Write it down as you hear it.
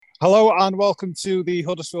Hello and welcome to the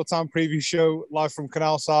Huddersfield Town Preview Show live from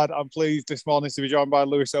Canalside. I'm pleased this morning to be joined by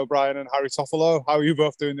Lewis O'Brien and Harry Toffolo. How are you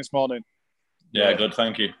both doing this morning? Yeah, good,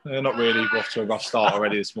 thank you. Not really. We're off to a rough start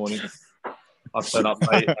already this morning. I've turned up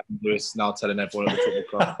late and Lewis now telling everyone at the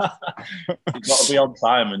football club. You've got to be on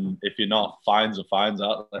time, and if you're not, fines are fines,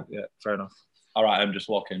 aren't there? Yeah, fair enough. All right, I'm just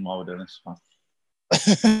walking while we're doing this.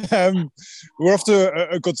 We're off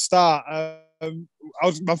to a good start.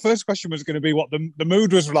 My first question was going to be what the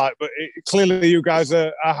mood was like, but clearly you guys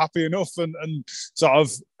are happy enough and sort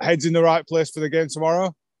of heads in the right place for the game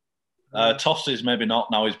tomorrow. Toffs is maybe not.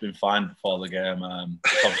 Now he's been fined before the game.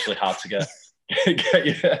 It's obviously hard to get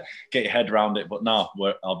your head around it, but no,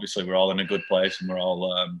 we're all in a good place and we're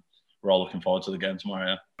all looking forward to the game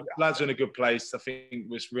tomorrow. Yeah. Lads are in a good place. I think it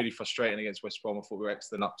was really frustrating against West Brom. I thought we were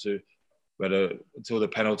excellent up to, but until the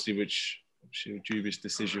penalty, which a dubious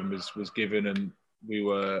decision was given, and we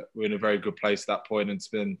were in a very good place at that point, and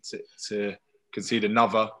to concede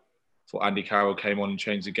another. Thought Andy Carroll came on and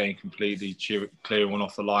changed the game completely, clearing one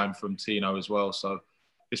off the line from Tino as well. So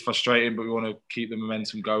it's frustrating, but we want to keep the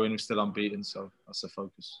momentum going. We're still unbeaten, so that's the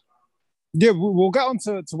focus. Yeah, we'll get on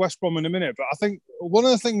to West Brom in a minute, but I think one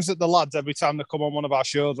of the things that the lads, every time they come on one of our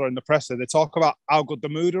shows or in the presser, they talk about how good the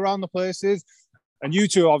mood around the place is. And you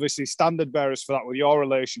two are obviously standard bearers for that with your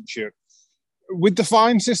relationship. With the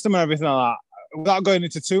fine system and everything like that, without going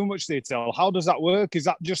into too much detail, how does that work? Is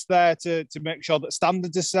that just there to make sure that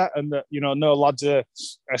standards are set and that, no lads are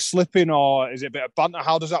slipping, or is it a bit of banter?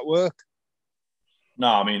 How does that work? No,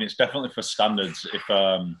 I mean, it's definitely for standards.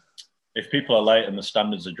 If people are late and the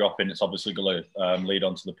standards are dropping, it's obviously going to lead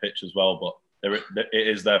onto the pitch as well. But it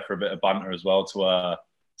is there for a bit of banter as well to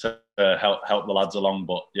help the lads along.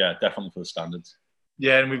 But yeah, definitely for the standards.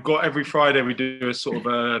 Yeah, and we've got every Friday we do a sort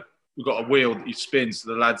of we've got a wheel that you spin.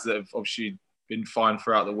 So the lads that have obviously been fined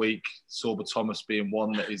throughout the week, Sorba Thomas being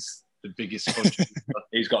one that is the biggest contributor.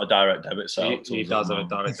 He's got a direct debit, so he does have a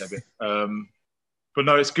direct debit. But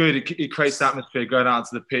no, it's good. It creates the atmosphere going out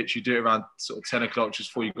to the pitch. You do it around sort of 10 o'clock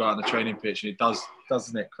just before you go out on the training pitch, and it does,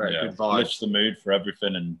 doesn't it? Create a good vibe. Lifts the mood for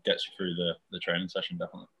everything and gets you through the training session,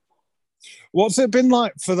 definitely. What's it been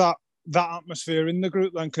like for that atmosphere in the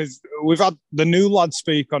group then? Because we've had the new lads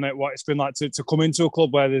speak on it, what it's been like to come into a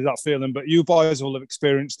club where there's that feeling, but you boys will have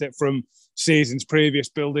experienced it from seasons previous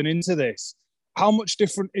building into this. How much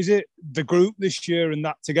different is it, the group this year and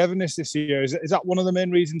that togetherness this year? Is that one of the main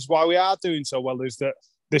reasons why we are doing so well, is that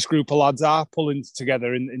this group of lads are pulling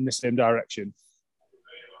together in the same direction?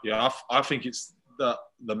 Yeah, I think it's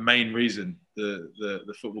the main reason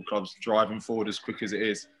the football club's driving forward as quick as it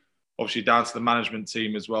is. Obviously down to the management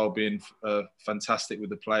team as well, being fantastic with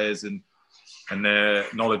the players and their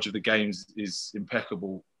knowledge of the games is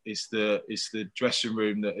impeccable. It's the dressing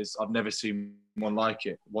room that is, I've never seen one like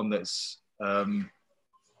it. One that's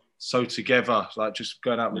so together, like just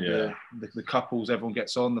going out with the couples, everyone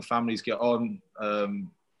gets on, the families get on.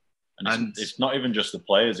 And it's not even just the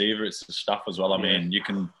players either, it's the staff as well. I mean, you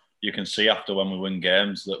can see after when we win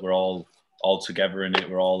games that we're all together in it.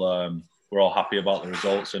 We're all happy about the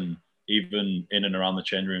results, and even in and around the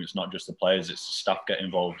change room, it's not just the players, it's the staff get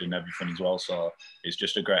involved in everything as well. So it's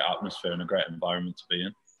just a great atmosphere and a great environment to be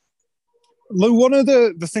in. Lou, one of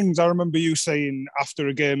the things I remember you saying after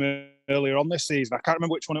a game earlier on this season, I can't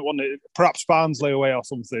remember which one it was, perhaps Barnsley away or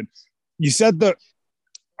something, you said that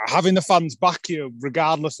having the fans back you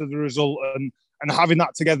regardless of the result and having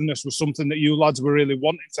that togetherness was something that you lads were really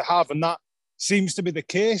wanting to have, and that seems to be the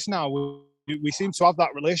case now. We seem to have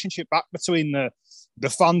that relationship back between the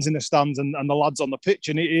fans in the stands and the lads on the pitch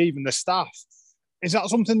and even the staff. Is that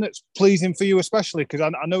something that's pleasing for you especially? Because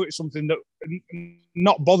I know it's something that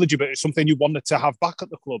not bothered you, but it's something you wanted to have back at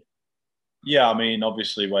the club. Yeah, I mean,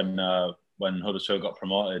 obviously when Huddersfield got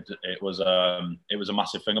promoted, it was a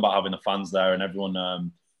massive thing about having the fans there and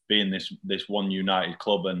everyone being this one united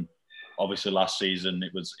club. And obviously last season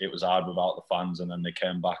it was hard without the fans, and then they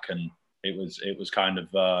came back and it was kind of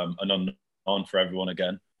an unknown for everyone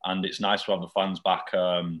again. And it's nice to have the fans back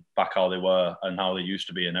how they were and how they used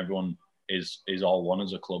to be, and everyone is all one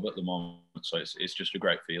as a club at the moment. So it's just a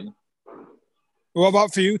great feeling. What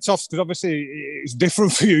about for you, Toffs? Because obviously it's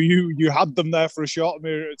different for you. You had them there for a short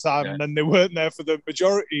period of time, and then they weren't there for the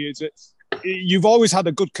majority. Is it? You've always had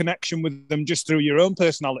a good connection with them just through your own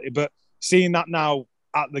personality, but seeing that now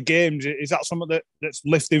at the games, is that something that's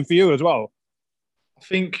lifting for you as well? I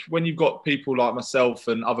think when you've got people like myself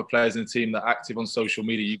and other players in the team that are active on social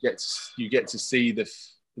media, you get to see get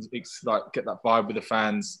that vibe with the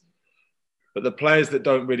fans. But the players that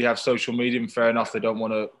don't really have social media, and fair enough, they don't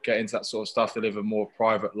want to get into that sort of stuff. They live a more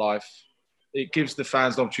private life. It gives the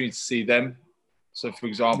fans the opportunity to see them So, for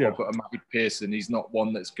example, Yeah. I put a Matty Pearson. He's not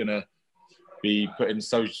one that's going to be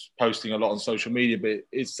posting a lot on social media, but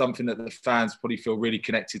it's something that the fans probably feel really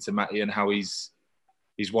connected to Matty and how he's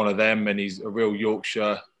one of them, and he's a real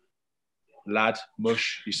Yorkshire lad.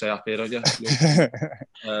 Mush, you say up here, don't you?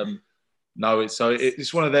 No,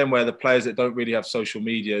 it's one of them where the players that don't really have social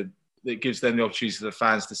media, it gives them the opportunity to the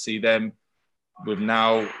fans to see them. With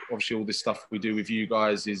now, obviously, all this stuff we do with you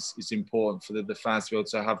guys is important for the fans to be able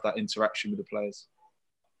to have that interaction with the players.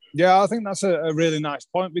 Yeah, I think that's a really nice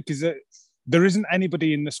point, because there isn't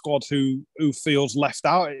anybody in the squad who feels left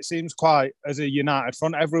out. It seems quite, as a united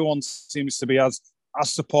front, everyone seems to be as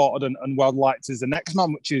supported and well liked as the next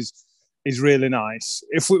man, which is really nice.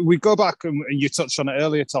 If we go back, and you touched on it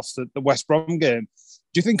earlier, Toss, the West Brom game,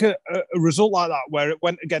 do you think a result like that, where it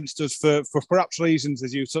went against us for perhaps reasons,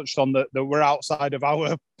 as you touched on, that were outside of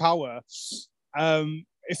our power,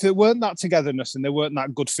 if it weren't that togetherness and there weren't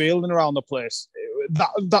that good feeling around the place,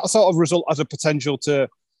 that sort of result has a potential to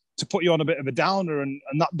put you on a bit of a downer, and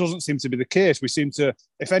that doesn't seem to be the case. We seem to,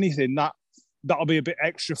 if anything, that'll be a bit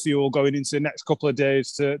extra fuel going into the next couple of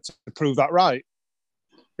days to prove that right.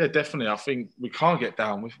 Yeah, definitely. I think we can't get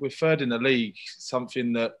down. We're third in the league,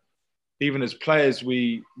 something that even as players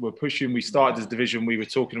we were pushing. We started as division. We were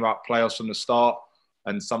talking about playoffs from the start,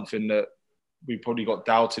 and something that we probably got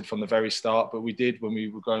doubted from the very start, but we did when we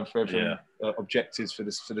were going for every objectives for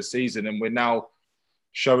the season. And we're now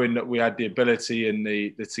showing that we had the ability and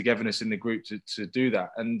the togetherness in the group to do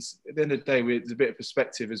that. And at the end of the day, there's a bit of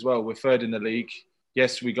perspective as well. We're third in the league.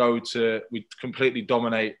 Yes, we completely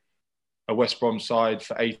dominate a West Brom side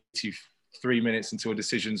for 83 minutes until a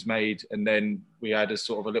decision's made. And then we had a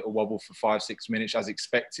sort of a little wobble for 5-6 minutes as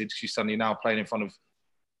expected. Because you're suddenly now playing in front of,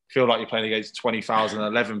 feel like you're playing against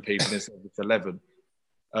 20,011 people instead of 11.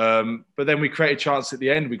 But then we created a chance at the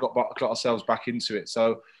end. We got ourselves back into it.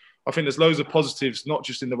 So I think there's loads of positives, not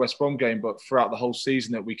just in the West Brom game, but throughout the whole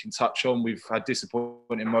season that we can touch on. We've had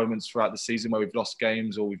disappointing moments throughout the season where we've lost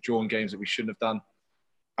games or we've drawn games that we shouldn't have done,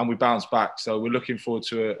 and we bounced back. So we're looking forward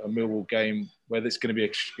to a Millwall game where it's going to be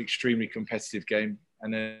an extremely competitive game.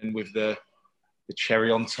 And then with the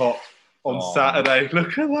cherry on top on Saturday.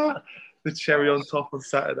 Look at that. The cherry on top on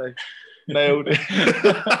Saturday. Nailed it.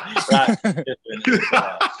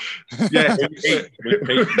 Yeah,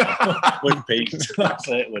 we peaked. That's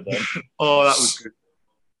it, we're done. Oh, that was good.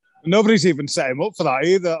 Nobody's even set him up for that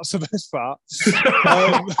either. That's the best part.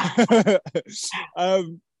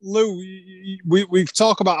 Lou, we've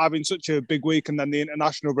talked about having such a big week and then the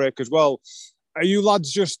international break as well. Are you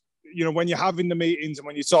lads just, when you're having the meetings and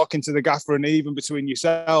when you're talking to the gaffer and even between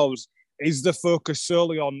yourselves, is the focus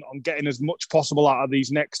solely on getting as much possible out of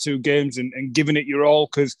these next two games and giving it your all?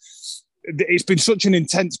 Because it's been such an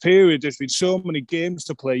intense period. There's been so many games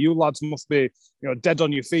to play. You lads must be, dead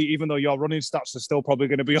on your feet, even though your running stats are still probably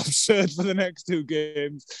going to be absurd for the next two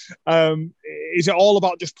games. Is it all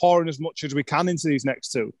about just pouring as much as we can into these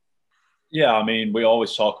next two? Yeah, I mean, we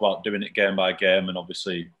always talk about doing it game by game, and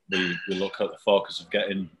obviously we look at the focus of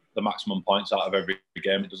getting the maximum points out of every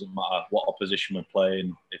game. It doesn't matter what opposition we're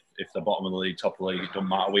playing. If they're bottom of the league, top of the league, it doesn't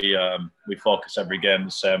matter. We focus every game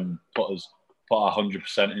the same. Put our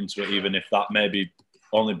 100% into it, even if that maybe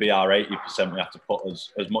only be our 80%. We have to put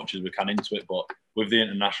as much as we can into it. But with the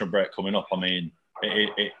international break coming up, I mean,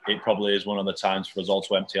 it probably is one of the times for us all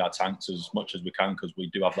to empty our tanks as much as we can, because we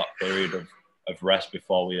do have that period of rest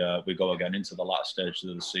before we go again into the latter stages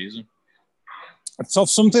of the season. So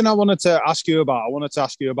something I wanted to ask you about. I wanted to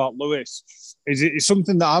ask you about Lewis. It's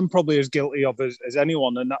something that I'm probably as guilty of as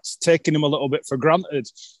anyone, and that's taking him a little bit for granted,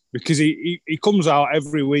 because he comes out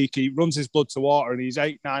every week, he runs his blood to water, and he's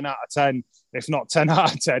 8, 9 out of 10, if not 10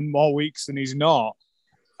 out of 10 more weeks than he's not.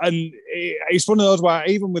 And it's one of those where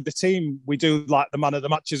even with the team, we do like the man of the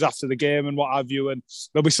matches after the game and what have you, and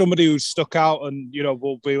there'll be somebody who's stuck out and,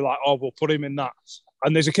 we'll be like, oh, we'll put him in that.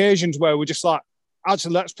 And there's occasions where we're just like,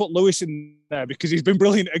 actually, let's put Lewis in there because he's been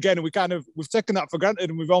brilliant again. And we've taken that for granted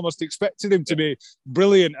and we've almost expected him to be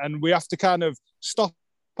brilliant. And we have to kind of stop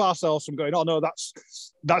ourselves from going, oh no,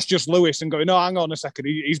 that's just Lewis, and going, no, hang on a second,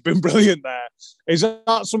 he's been brilliant there.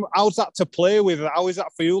 How's that to play with? How is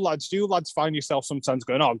that for you lads? Do you lads find yourself sometimes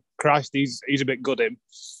going, oh Christ, he's a bit good, him?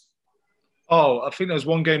 Oh, I think there was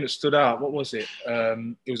one game that stood out. What was it?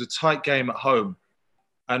 It was a tight game at home.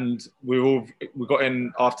 And we got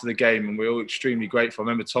in after the game and we were all extremely grateful. I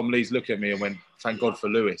remember Tom Lees looking at me and went, thank God for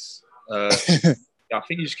Lewis. I think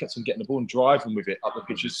he just kept on getting the ball and driving with it up the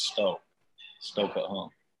pitch. Stoke at home.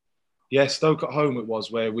 Yeah, Stoke at home it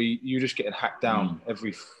was, where you just getting hacked down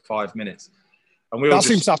every 5 minutes. And we all that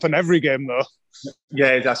seems to happen every game, though.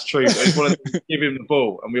 Yeah, that's true. It's one of them, give him the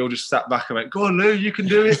ball, and we all just sat back and went, "Go on, Lou, you can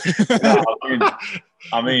do it."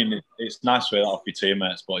 I mean, it's nice to hear that off your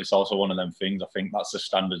teammates, but it's also one of them things. I think that's the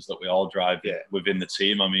standards that we all drive within the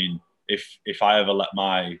team. I mean, if I ever let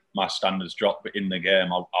my standards drop in the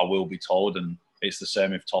game, I will be told, and it's the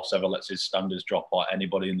same if Toffs ever lets his standards drop, or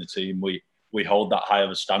anybody in the team. We hold that high of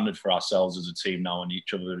a standard for ourselves as a team now, and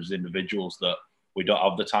each other as individuals, that we don't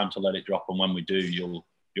have the time to let it drop. And when we do, you'll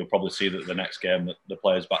probably see that the next game that the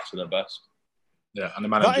players back to their best. Yeah, and the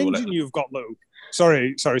manager. That engine you've got, Lou.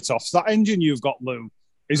 Sorry, Toffs. That engine you've got, Lou.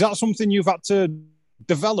 Is that something you've had to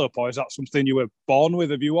develop, or is that something you were born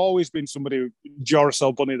with? Have you always been somebody,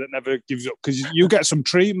 Duracell bunny, that never gives up? Because you get some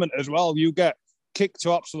treatment as well. You get kicked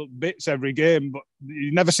to absolute bits every game, but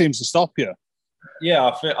it never seems to stop you. Yeah,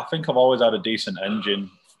 I think I've always had a decent engine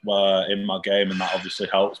in my game, and that obviously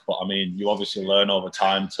helps. But I mean, you obviously learn over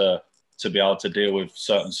time to be able to deal with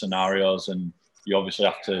certain scenarios, and you obviously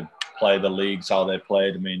have to play the leagues how they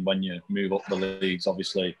played. I mean, when you move up the leagues,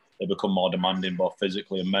 obviously they become more demanding, both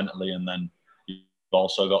physically and mentally. And then you've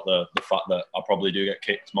also got the fact that I probably do get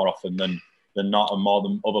kicked more often than not, and more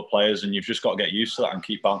than other players. And you've just got to get used to that and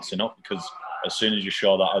keep bouncing up, because as soon as you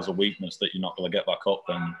show that as a weakness that you're not going to get back up,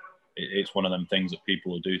 then it's one of them things that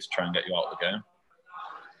people will do to try and get you out of the game.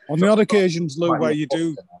 On the odd occasions, Lou, where you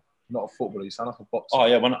do... Not a footballer, you sound like a boxer. Oh,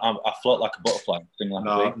 yeah, when I float like a butterfly. Sing like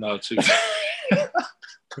a bee. No, too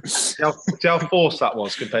see how forced that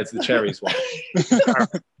was compared to the Cherries one?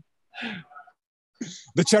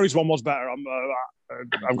 The Cherries one was better.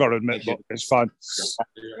 I've got to admit, but it's fine.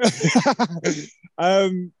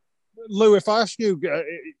 Lou, if I ask you,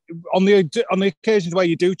 on the occasions where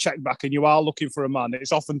you do check back and you are looking for a man,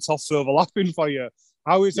 it's often Toffs overlapping for you.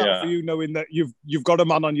 How is that for you, knowing that you've got a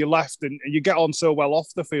man on your left and you get on so well off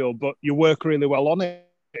the field, but you work really well on it?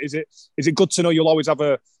 Is it good to know you'll always have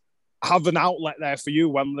an outlet there for you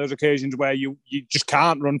when there's occasions where you just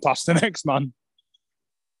can't run past the next man?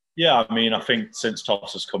 Yeah, I mean, I think since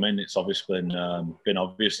Toffs has come in, it's obviously been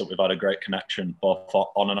obvious that we've had a great connection both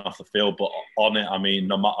on and off the field. But on it, I mean,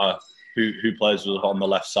 no matter who plays with us on the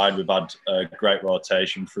left side, we've had a great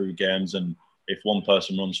rotation through games, and if one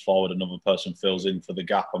person runs forward, another person fills in for the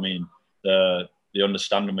gap. I mean, the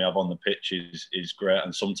understanding we have on the pitch is great,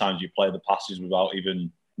 and sometimes you play the passes without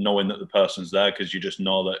even knowing that the person's there, because you just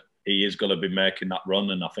know that he is going to be making that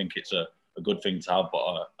run, and I think it's a good thing to have.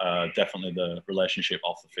 But definitely the relationship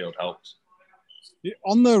off the field helps.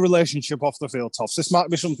 On the relationship off the field, Toffs, this might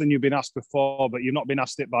be something you've been asked before, but you've not been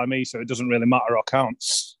asked it by me, so it doesn't really matter or count.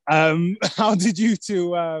 How did you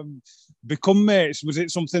two become mates? Was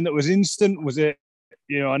it something that was instant? Was it,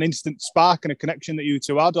 an instant spark and a connection that you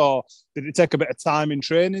two had, or did it take a bit of time in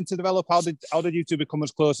training to develop? How did you two become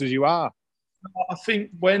as close as you are? I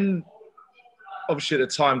think when, obviously at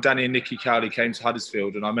the time, Danny and Nicky Cowley came to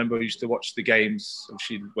Huddersfield, and I remember I used to watch the games.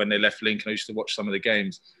 Obviously, when they left Lincoln, I used to watch some of the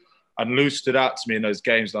games. And Lou stood out to me in those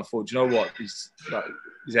games, and I thought, do you know what? His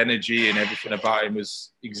energy and everything about him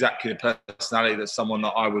was exactly the personality that someone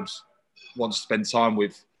that I would want to spend time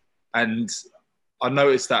with. And I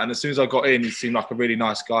noticed that, and as soon as I got in, he seemed like a really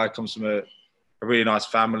nice guy, comes from a really nice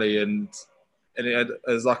family, and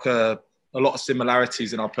there's like a lot of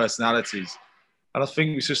similarities in our personalities. And I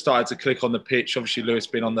think we just started to click on the pitch. Obviously, Lewis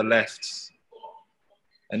being on the left,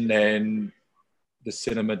 and then the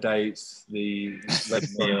cinema dates, the red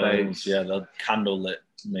meals, the candlelit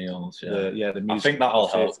meals, the music. I think that all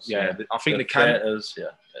helps. I think the theatres,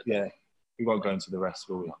 We won't go into the rest,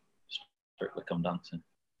 will we? Strictly Come Dancing.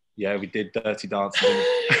 Yeah, we did Dirty Dancing.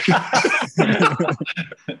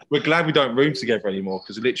 We're glad we don't room together anymore,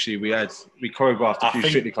 because literally we choreographed a few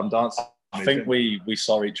Strictly Come Dancing. I think we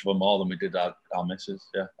saw each other more than we did our misses.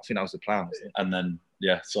 Yeah, I think that was the plan. And then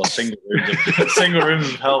so single rooms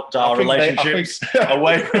have helped our relationships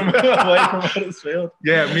away from Huddersfield.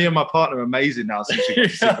 Yeah, me and my partner are amazing now since we got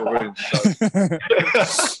single rooms.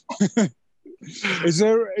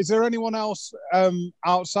 So. Is there anyone else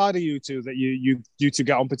outside of you two that you two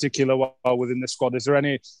get on particular well within the squad? Is there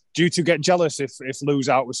any? Do you two get jealous if Lou's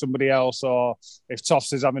out with somebody else, or if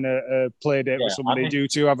Toffs is having a play date with somebody? Do you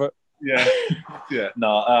two have a? Yeah.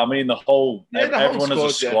 No, I mean everyone squad,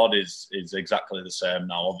 as a squad is exactly the same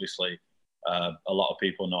now. Obviously, a lot of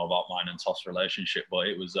people know about mine and Toff's relationship, but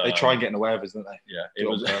it was they try and get in the way of us, don't they? Yeah, it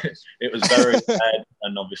was very bad,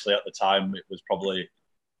 and obviously at the time it was probably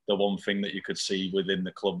the one thing that you could see within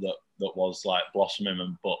the club that was like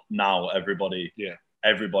blossoming. But now everybody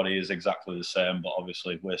is exactly the same. But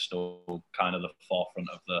obviously we're still kind of the forefront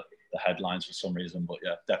of the headlines for some reason. But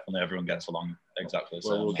yeah, definitely everyone gets along exactly the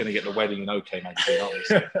same. Well, we're going to get the wedding in OK magazine,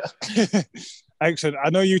 aren't Excellent. I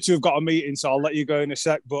know you two have got a meeting, so I'll let you go in a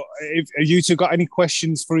sec. But have you two got any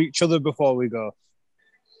questions for each other before we go?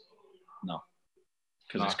 No.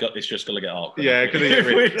 Because it's just going to get awkward. Yeah, going to get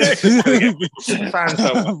rid. The fans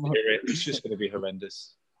don't want to hear it. It's just going to be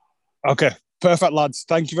horrendous. Okay, perfect, lads.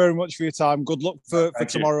 Thank you very much for your time. Good luck for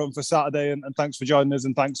tomorrow and for Saturday, and thanks for joining us.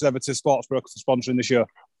 And thanks ever to Sportsbroker for sponsoring the show.